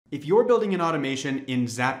If you're building an automation in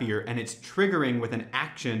Zapier and it's triggering with an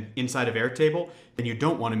action inside of Airtable, then you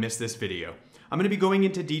don't want to miss this video. I'm going to be going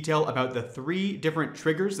into detail about the 3 different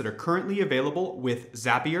triggers that are currently available with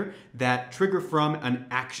Zapier that trigger from an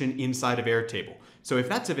action inside of Airtable. So if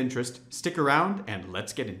that's of interest, stick around and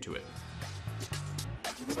let's get into it.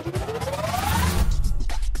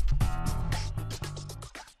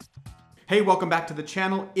 Hey, welcome back to the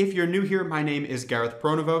channel. If you're new here, my name is Gareth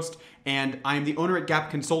Pronovost, and I'm the owner at Gap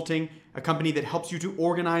Consulting, a company that helps you to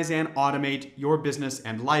organize and automate your business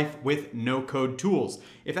and life with no-code tools.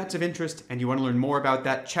 If that's of interest and you want to learn more about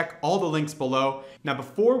that, check all the links below. Now,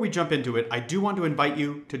 before we jump into it, I do want to invite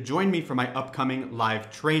you to join me for my upcoming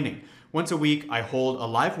live training. Once a week, I hold a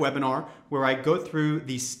live webinar where I go through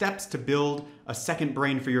the steps to build a second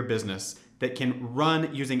brain for your business that can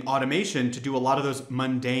run using automation to do a lot of those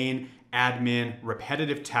mundane admin,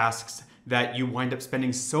 repetitive tasks that you wind up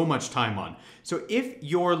spending so much time on. So if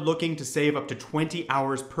you're looking to save up to 20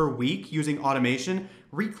 hours per week using automation,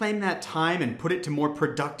 reclaim that time and put it to more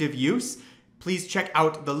productive use, please check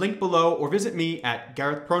out the link below or visit me at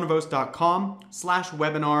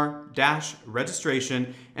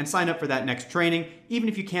garethpronovost.com/webinar-registration and sign up for that next training. Even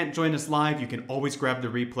if you can't join us live, you can always grab the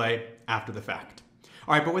replay after the fact.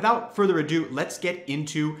 All right, but without further ado, let's get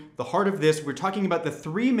into the heart of this. We're talking about the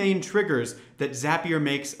 3 main triggers that Zapier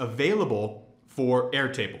makes available for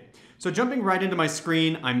Airtable. So jumping right into my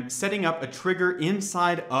screen, I'm setting up a trigger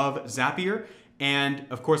inside of Zapier. And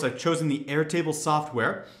of course, I've chosen the Airtable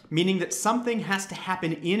software, meaning that something has to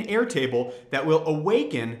happen in Airtable that will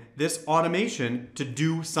awaken this automation to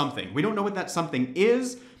do something. We don't know what that something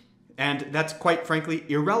is, and that's quite frankly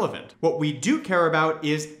irrelevant. What we do care about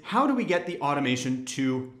is how do we get the automation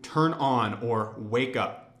to turn on or wake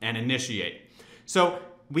up and initiate. So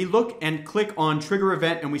we look and click on trigger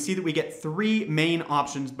event and we see that we get 3 main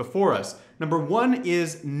options before us. Number 1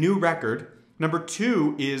 is new record. Number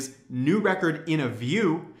 2 is new record in a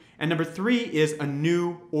view. And number 3 is a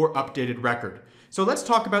new or updated record. So let's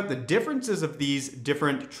talk about the differences of these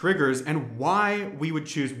different triggers and why we would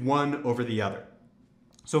choose one over the other.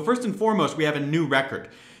 So first and foremost, we have a new record.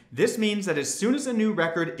 This means that as soon as a new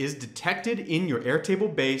record is detected in your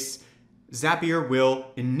Airtable base, Zapier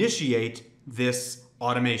will initiate this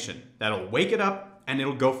automation. That'll wake it up and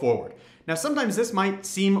it'll go forward. Now, sometimes this might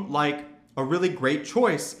seem like a really great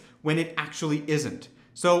choice when it actually isn't.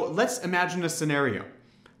 So let's imagine a scenario.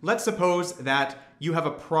 Let's suppose that you have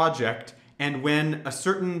a project, and when a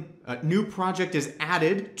certain new project is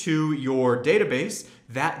added to your database,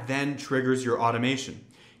 that then triggers your automation.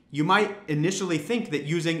 You might initially think that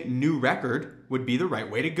using new record would be the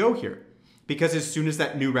right way to go here, because as soon as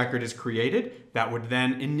that new record is created, that would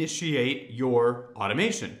then initiate your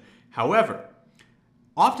automation. However,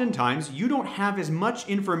 oftentimes you don't have as much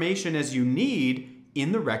information as you need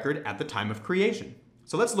in the record at the time of creation.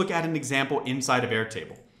 So let's look at an example inside of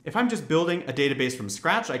Airtable. If I'm just building a database from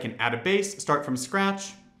scratch, I can add a base, start from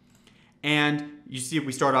scratch, and you see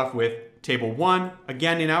we start off with table 1.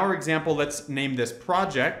 Again, in our example, let's name this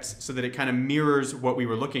project so that it kind of mirrors what we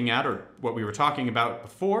were looking at or what we were talking about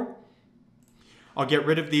before. I'll get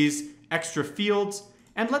rid of these extra fields,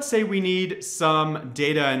 and let's say we need some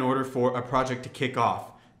data in order for a project to kick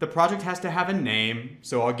off. The project has to have a name,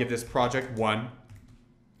 so I'll give this project 1.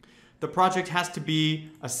 The project has to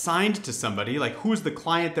be assigned to somebody, like who's the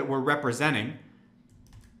client that we're representing.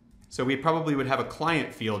 So we probably would have a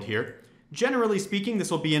client field here. Generally speaking, this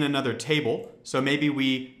will be in another table. So maybe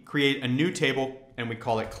we create a new table and we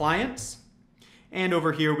call it clients. And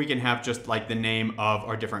over here, we can have just like the name of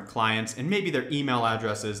our different clients and maybe their email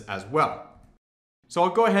addresses as well. So I'll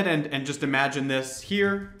go ahead and just imagine this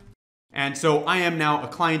here. And so I am now a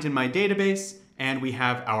client in my database, and we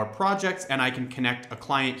have our projects, and I can connect a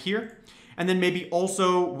client here. And then maybe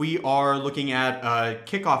also we are looking at a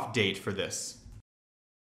kickoff date for this.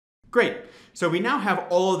 Great. So we now have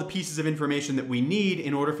all of the pieces of information that we need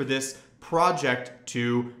in order for this project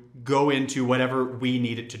to go into whatever we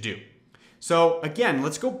need it to do. So again,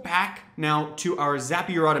 let's go back now to our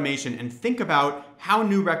Zapier automation and think about how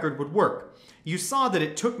new record would work. You saw that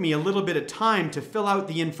it took me a little bit of time to fill out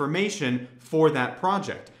the information for that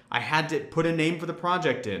project. I had to put a name for the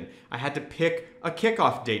project in. I had to pick a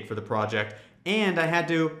kickoff date for the project, and I had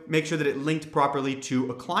to make sure that it linked properly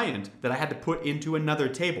to a client that I had to put into another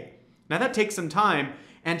table. Now that takes some time,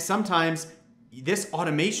 and sometimes this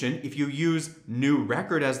automation, if you use new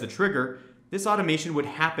record as the trigger, this automation would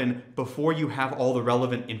happen before you have all the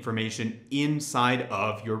relevant information inside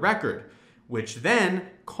of your record, which then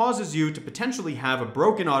causes you to potentially have a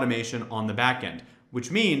broken automation on the back end,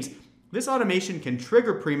 which means this automation can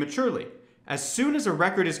trigger prematurely. As soon as a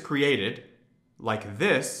record is created, like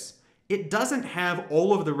this, it doesn't have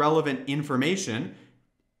all of the relevant information.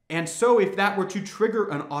 And so if that were to trigger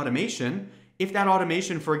an automation, if that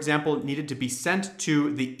automation, for example, needed to be sent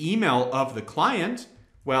to the email of the client,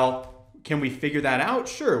 well, can we figure that out?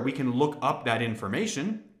 Sure, we can look up that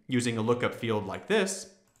information using a lookup field like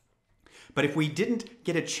this. But if we didn't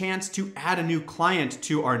get a chance to add a new client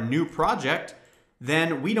to our new project,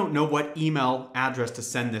 then we don't know what email address to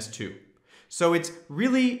send this to. So it's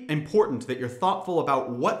really important that you're thoughtful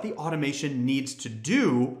about what the automation needs to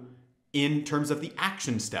do in terms of the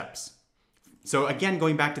action steps. So again,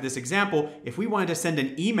 going back to this example, if we wanted to send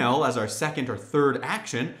an email as our second or third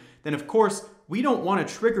action, then of course, we don't want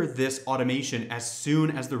to trigger this automation as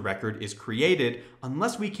soon as the record is created,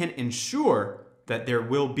 unless we can ensure that there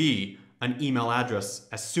will be an email address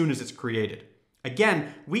as soon as it's created.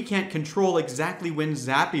 Again, we can't control exactly when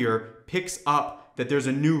Zapier picks up that there's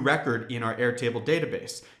a new record in our Airtable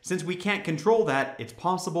database. Since we can't control that, it's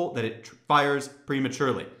possible that it fires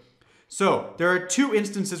prematurely. So there are two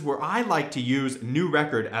instances where I like to use new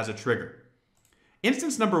record as a trigger.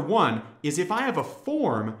 Instance number one is if I have a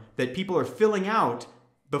form that people are filling out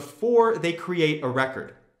before they create a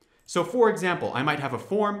record. So for example, I might have a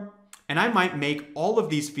form and I might make all of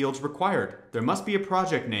these fields required. There must be a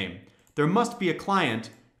project name, there must be a client,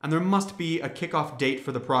 and there must be a kickoff date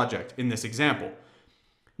for the project in this example.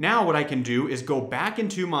 Now what I can do is go back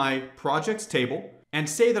into my projects table and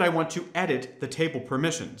say that I want to edit the table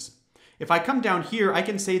permissions. If I come down here, I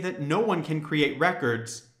can say that no one can create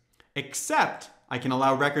records, except I can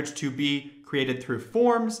allow records to be created through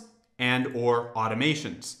forms and or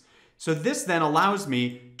automations. So this then allows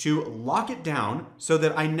me to lock it down so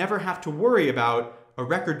that I never have to worry about a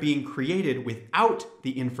record being created without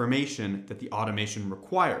the information that the automation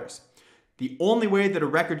requires. The only way that a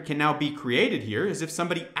record can now be created here is if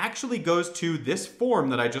somebody actually goes to this form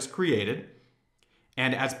that I just created,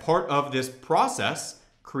 and as part of this process,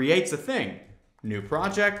 creates a thing, new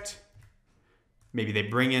project, maybe they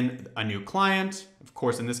bring in a new client. Of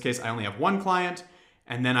course, in this case, I only have one client,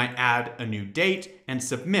 and then I add a new date and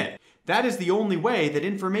submit. That is the only way that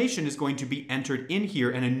information is going to be entered in here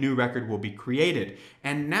and a new record will be created.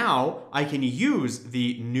 And now I can use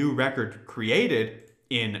the new record created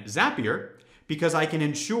in Zapier because I can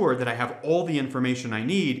ensure that I have all the information I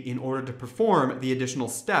need in order to perform the additional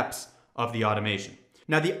steps of the automation.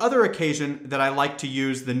 Now, the other occasion that I like to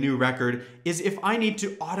use the new record is if I need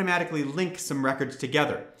to automatically link some records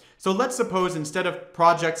together. So let's suppose instead of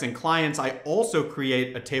projects and clients, I also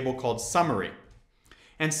create a table called summary.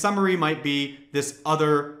 And summary might be this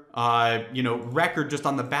other record just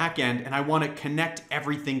on the back end, and I want to connect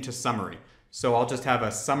everything to summary. So I'll just have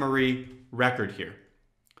a summary record here.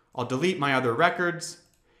 I'll delete my other records,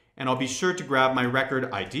 and I'll be sure to grab my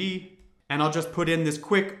record ID, and I'll just put in this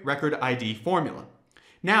quick record ID formula.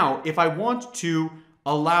 Now, if I want to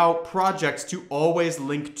allow projects to always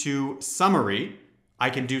link to summary,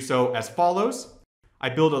 I can do so as follows. I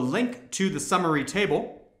build a link to the summary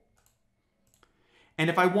table. And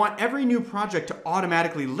if I want every new project to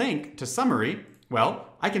automatically link to summary,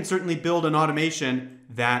 well, I can certainly build an automation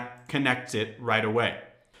that connects it right away.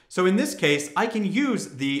 So in this case, I can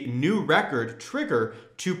use the new record trigger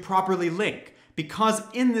to properly link. Because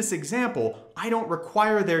in this example, I don't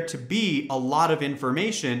require there to be a lot of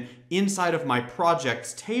information inside of my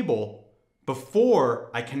projects table before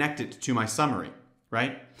I connect it to my summary,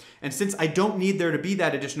 right? And since I don't need there to be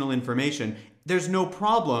that additional information, there's no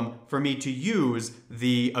problem for me to use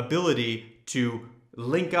the ability to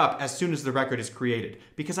link up as soon as the record is created,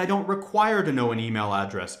 because I don't require to know an email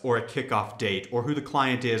address or a kickoff date or who the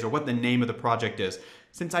client is or what the name of the project is.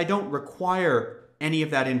 Since I don't require any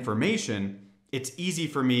of that information, it's easy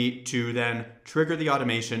for me to then trigger the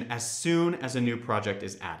automation as soon as a new project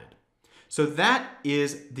is added. So that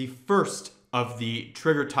is the first of the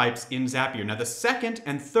trigger types in Zapier. Now the second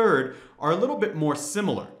and third are a little bit more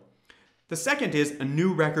similar. The second is a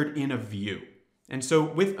new record in a view. And so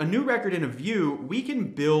with a new record in a view, we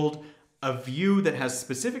can build a view that has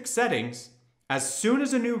specific settings. As soon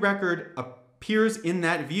as a new record appears in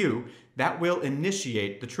that view, that will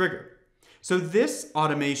initiate the trigger. So this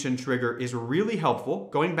automation trigger is really helpful.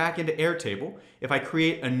 Going back into Airtable, if I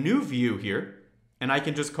create a new view here, and I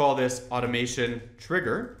can just call this automation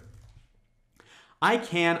trigger, I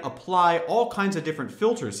can apply all kinds of different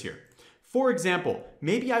filters here. For example,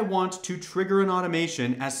 maybe I want to trigger an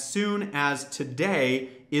automation as soon as today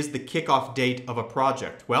is the kickoff date of a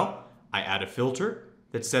project. Well, I add a filter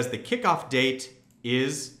that says the kickoff date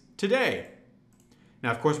is today. Now,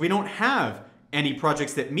 of course, we don't have any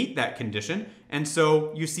projects that meet that condition, and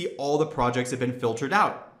so you see all the projects have been filtered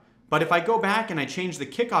out. But if I go back and I change the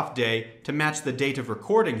kickoff day to match the date of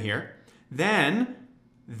recording here, then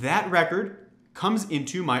that record comes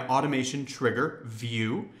into my automation trigger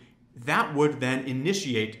view. That would then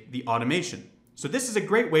initiate the automation. So this is a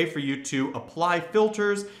great way for you to apply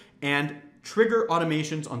filters and trigger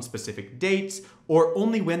automations on specific dates or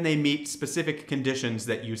only when they meet specific conditions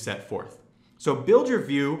that you set forth. So build your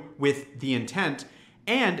view with the intent,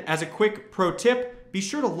 and as a quick pro tip, be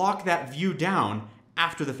sure to lock that view down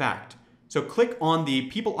after the fact. So click on the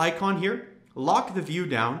people icon here, lock the view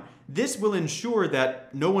down. This will ensure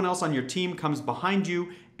that no one else on your team comes behind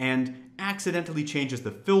you and accidentally changes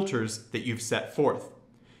the filters that you've set forth.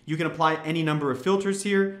 You can apply any number of filters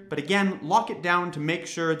here, but again, lock it down to make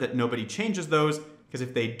sure that nobody changes those, because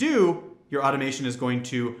if they do, your automation is going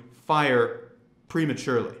to fire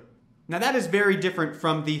prematurely. Now that is very different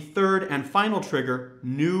from the third and final trigger,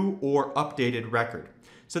 new or updated record.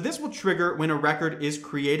 So this will trigger when a record is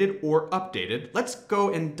created or updated. Let's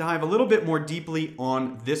go and dive a little bit more deeply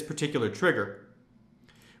on this particular trigger.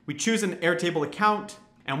 We choose an Airtable account,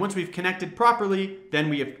 and once we've connected properly, then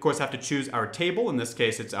we of course have to choose our table. In this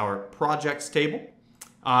case, it's our projects table.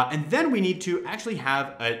 And then we need to actually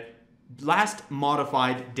have a last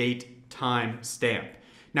modified date time stamp.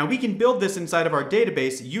 Now we can build this inside of our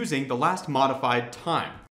database using the last modified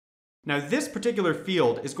time. Now this particular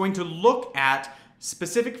field is going to look at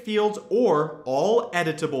specific fields or all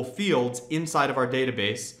editable fields inside of our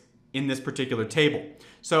database in this particular table.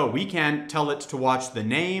 So we can tell it to watch the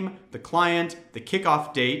name, the client, the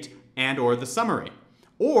kickoff date, and or the summary.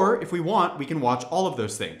 Or if we want, we can watch all of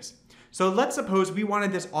those things. So let's suppose we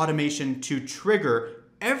wanted this automation to trigger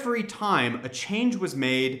every time a change was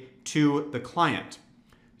made to the client.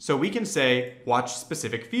 So we can say, watch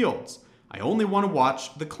specific fields. I only want to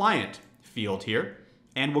watch the client field here,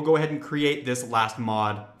 and we'll go ahead and create this last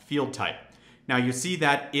mod field type. Now you see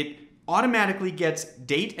that it automatically gets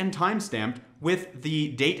date and time stamped with the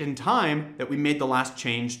date and time that we made the last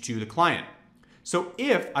change to the client. So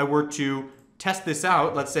if I were to test this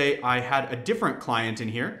out, let's say I had a different client in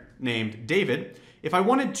here named David. If I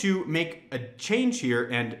wanted to make a change here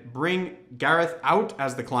and bring Gareth out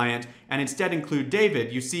as the client and instead include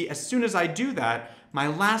David, you see as soon as I do that, my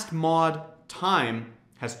last mod time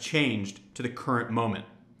has changed to the current moment.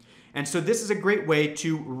 And so this is a great way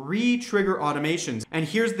to re-trigger automations. And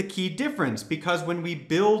here's the key difference, because when we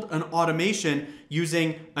build an automation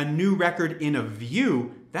using a new record in a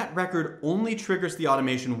view, that record only triggers the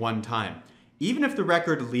automation one time. Even if the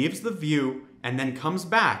record leaves the view and then comes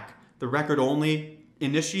back, the record only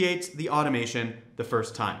initiates the automation the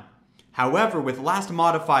first time. However, with last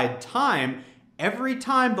modified time, every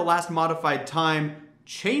time the last modified time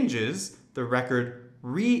changes, the record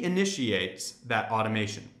re-initiates that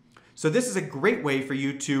automation. So this is a great way for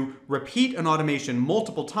you to repeat an automation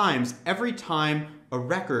multiple times every time a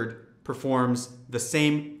record performs the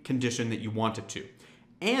same condition that you want it to.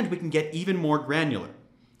 And we can get even more granular.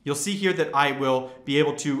 You'll see here that I will be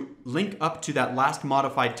able to link up to that last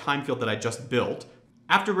modified time field that I just built.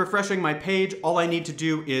 After refreshing my page, all I need to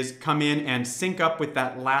do is come in and sync up with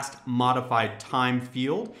that last modified time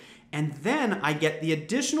field. And then I get the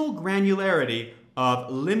additional granularity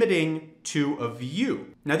of limiting to a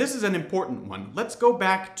view. Now this is an important one. Let's go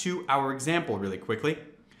back to our example really quickly.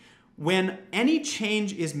 When any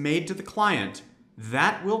change is made to the client,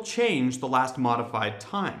 that will change the last modified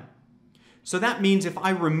time. So that means if I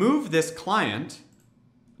remove this client,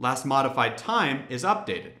 last modified time is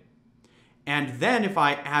updated. And then if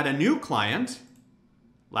I add a new client,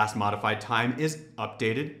 last modified time is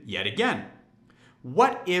updated yet again.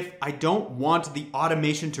 What if I don't want the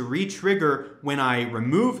automation to re-trigger when I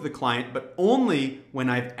remove the client, but only when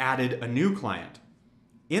I've added a new client?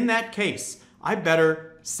 In that case, I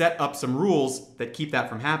better set up some rules that keep that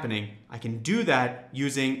from happening. I can do that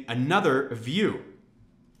using another view.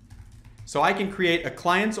 So I can create a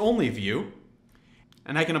clients only view,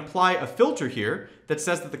 and I can apply a filter here that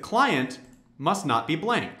says that the client must not be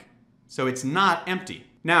blank. So it's not empty.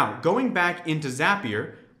 Now, going back into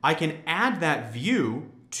Zapier, I can add that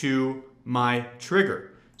view to my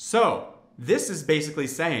trigger. So this is basically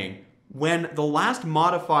saying when the last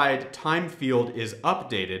modified time field is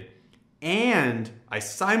updated and I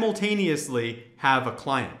simultaneously have a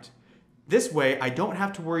client. This way, I don't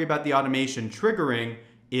have to worry about the automation triggering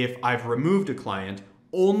if I've removed a client,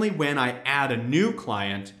 only when I add a new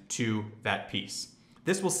client to that piece.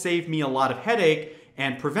 This will save me a lot of headache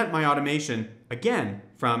and prevent my automation, again,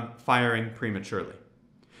 from firing prematurely.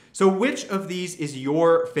 So which of these is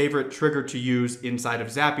your favorite trigger to use inside of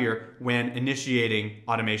Zapier when initiating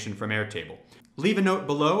automation from Airtable? Leave a note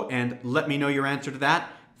below and let me know your answer to that.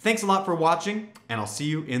 Thanks a lot for watching, and I'll see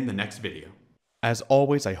you in the next video. As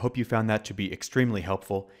always, I hope you found that to be extremely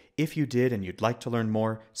helpful. If you did and you'd like to learn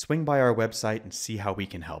more, swing by our website and see how we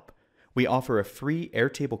can help. We offer a free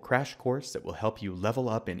Airtable crash course that will help you level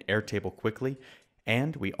up in Airtable quickly,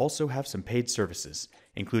 and we also have some paid services,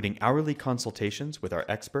 including hourly consultations with our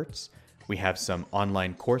experts. We have some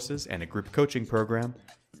online courses and a group coaching program,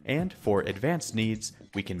 and for advanced needs,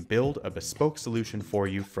 we can build a bespoke solution for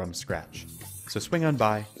you from scratch. So swing on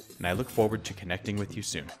by, and I look forward to connecting with you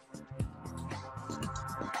soon.